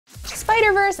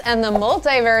Spider-Verse and the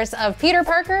multiverse of Peter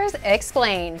Parkers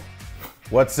explained.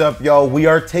 What's up, y'all? We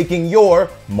are taking your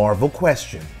Marvel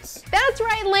questions. That's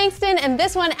right, Langston, and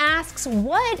this one asks,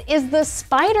 what is the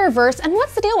Spider-Verse and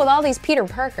what's the deal with all these Peter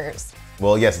Parkers?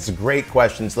 Well, yes, it's a great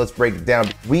question, so let's break it down.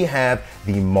 We have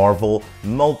the Marvel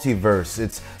Multiverse.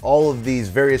 It's all of these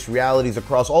various realities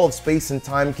across all of space and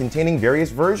time containing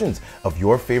various versions of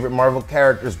your favorite Marvel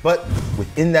characters. But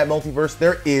within that multiverse,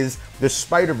 there is the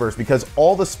Spider-Verse, because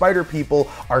all the Spider People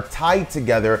are tied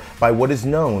together by what is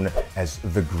known as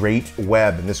the Great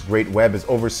Web. And this Great Web is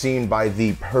overseen by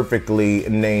the perfectly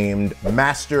named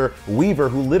Master Weaver,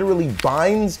 who literally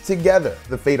binds together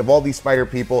the fate of all these Spider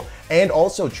People and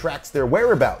also tracks their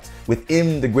whereabouts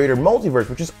within the greater multiverse,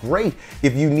 which is great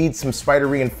if you need some spider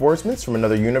reinforcements from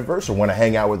another universe or want to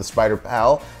hang out with a spider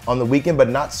pal on the weekend, but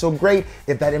not so great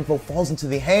if that info falls into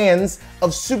the hands of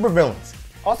supervillains.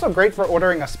 Also great for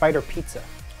ordering a spider pizza.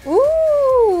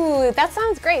 Ooh, that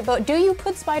sounds great, but do you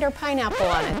put spider pineapple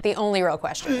on it? The only real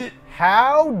question.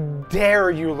 How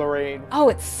dare you, Lorraine? Oh,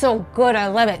 it's so good, I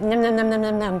love it. Nom nom nom nom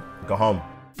nom nom. Go home.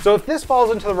 So if this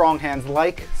falls into the wrong hands,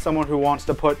 like someone who wants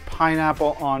to put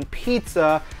pineapple on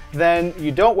pizza, then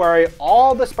you don't worry,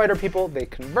 all the Spider People, they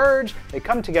converge, they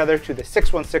come together to the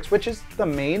 616, which is the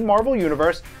main Marvel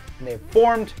universe, and they've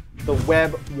formed the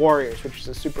Web Warriors, which is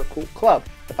a super cool club.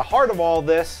 At the heart of all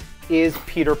this is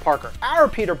Peter Parker. Our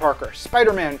Peter Parker,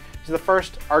 Spider-Man, is the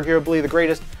first, arguably the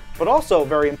greatest, but also,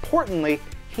 very importantly,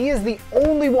 he is the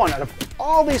only one out of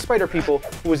all these Spider People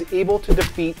who was able to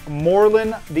defeat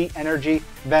Morlun the Energy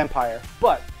Vampire.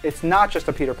 But it's not just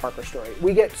a Peter Parker story.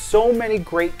 We get so many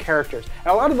great characters, and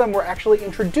a lot of them were actually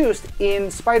introduced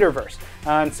in Spider-Verse.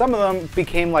 And some of them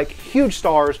became like huge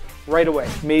stars right away.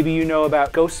 Maybe you know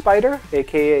about Ghost Spider,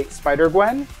 aka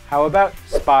Spider-Gwen. How about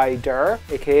Spider,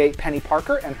 aka Penny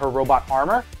Parker and her robot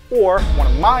armor? Or one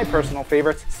of my personal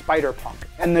favorites, Spider-Punk.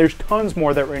 And there's tons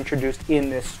more that were introduced in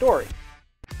this story.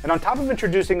 And on top of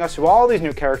introducing us to all these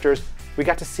new characters, we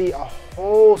got to see a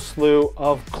whole slew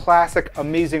of classic,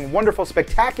 amazing, wonderful,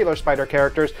 spectacular Spider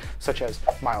characters, such as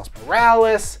Miles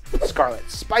Morales, Scarlet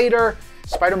Spider,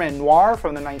 Spider-Man Noir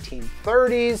from the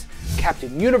 1930s,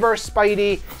 Captain Universe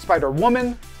Spidey,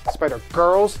 Spider-Woman,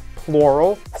 Spider-Girls,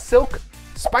 plural, Silk,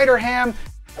 Spider-Ham,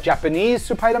 Japanese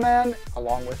Spider-Man,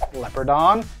 along with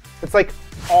Leopardon. It's like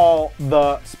all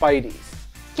the Spideys.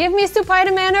 Give me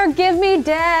Spider-Man or give me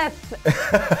death.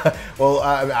 Well,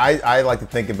 I like to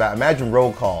think about, imagine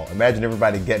roll call. Imagine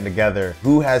everybody getting together.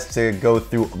 Who has to go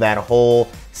through that whole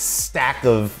stack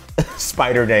of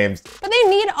spider names? But they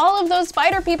need all of those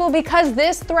Spider People because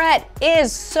this threat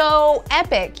is so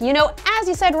epic. You know, as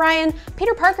you said, Ryan,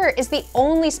 Peter Parker is the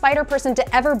only Spider person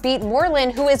to ever beat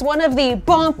Morlun, who is one of the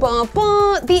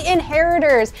the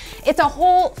Inheritors. It's a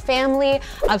whole family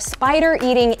of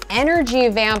spider-eating energy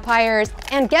vampires.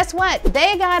 And guess what?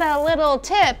 They got a little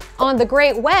tip on the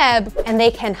Great Web, and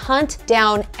they can hunt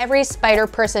down every Spider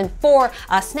person for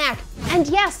a snack. And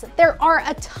yes, there are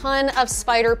a ton of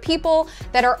Spider People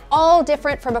that are all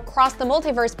different from across the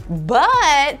multiverse,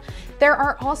 but there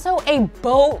are also a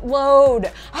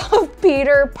boatload of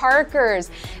Peter Parkers.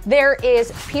 There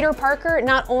is Peter Parker,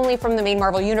 not only from the main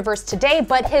Marvel universe today,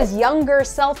 but his younger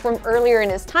self from earlier in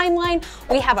his timeline.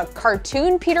 We have a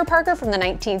cartoon Peter Parker from the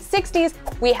 1960s.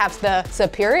 We have the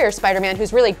Superior Spider-Man,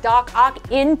 who's really Doc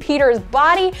Ock in Peter's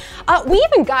body. We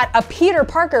even got a Peter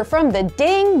Parker from the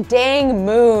Ding Dang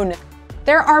Moon.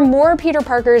 There are more Peter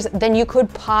Parkers than you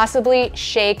could possibly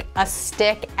shake a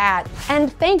stick at.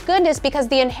 And thank goodness, because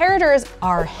the Inheritors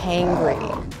are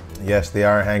hangry. Yes, they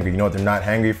are hangry. You know what they're not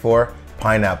hangry for?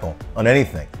 Pineapple on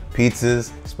anything.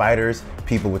 Pizzas, spiders,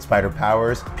 people with spider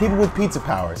powers, people with pizza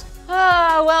powers.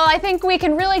 Well, I think we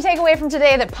can really take away from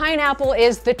today that pineapple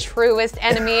is the truest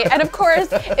enemy. And of course,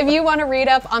 if you want to read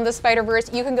up on the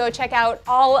Spider-Verse, you can go check out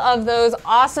all of those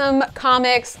awesome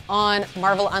comics on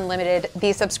Marvel Unlimited,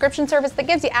 the subscription service that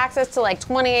gives you access to like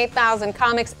 28,000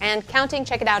 comics and counting.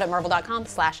 Check it out at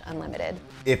marvel.com/unlimited.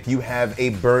 If you have a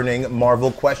burning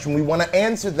Marvel question, we want to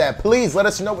answer that. Please let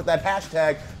us know with that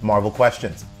hashtag Marvel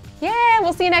Questions. Yeah,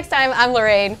 we'll see you next time. I'm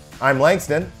Lorraine. I'm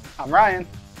Langston. I'm Ryan.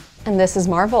 And this is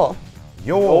Marvel.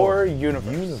 Your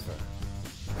universe.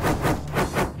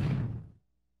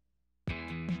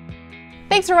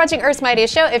 Thanks for watching Earth's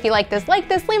Mightiest Show. If you like this,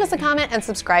 leave us a comment and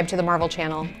subscribe to the Marvel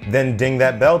channel. Then ding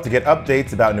that bell to get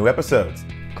updates about new episodes.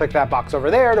 Click that box over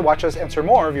there to watch us answer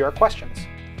more of your questions.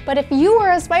 But if you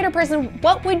were a spider person,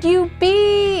 what would you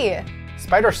be?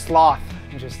 Spider sloth.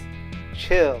 Just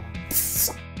chill.